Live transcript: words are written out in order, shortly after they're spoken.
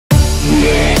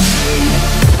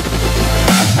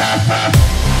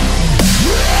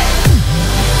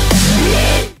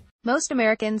Most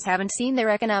Americans haven't seen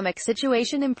their economic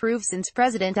situation improve since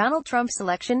President Donald Trump's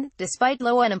election, despite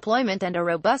low unemployment and a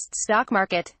robust stock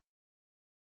market.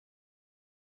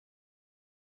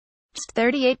 Just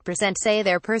 38% say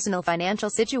their personal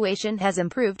financial situation has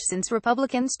improved since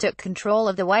Republicans took control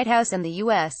of the White House and the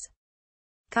U.S.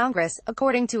 Congress,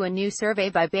 according to a new survey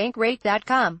by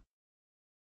Bankrate.com.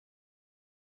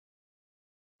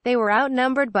 They were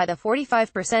outnumbered by the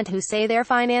 45% who say their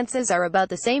finances are about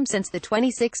the same since the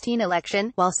 2016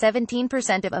 election, while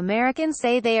 17% of Americans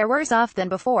say they are worse off than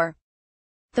before.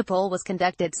 The poll was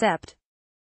conducted Sept.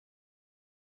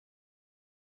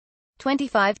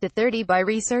 25 to 30 by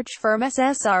research firm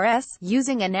SSRS,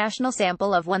 using a national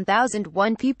sample of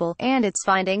 1,001 people, and its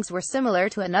findings were similar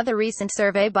to another recent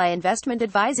survey by investment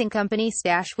advising company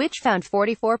Stash, which found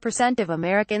 44% of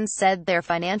Americans said their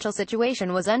financial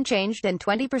situation was unchanged and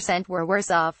 20% were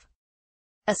worse off.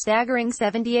 A staggering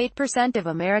 78% of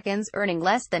Americans earning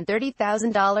less than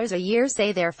 $30,000 a year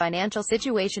say their financial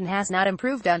situation has not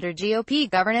improved under GOP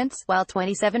governance, while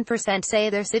 27% say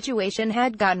their situation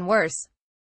had gotten worse.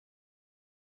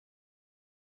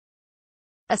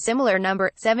 A similar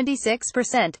number,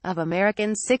 76%, of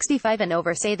Americans 65 and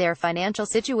over say their financial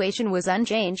situation was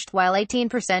unchanged, while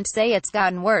 18% say it's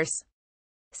gotten worse.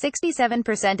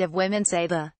 67% of women say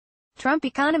the Trump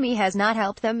economy has not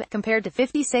helped them, compared to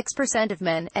 56% of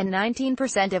men, and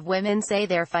 19% of women say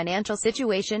their financial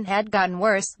situation had gotten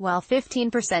worse, while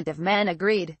 15% of men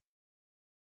agreed.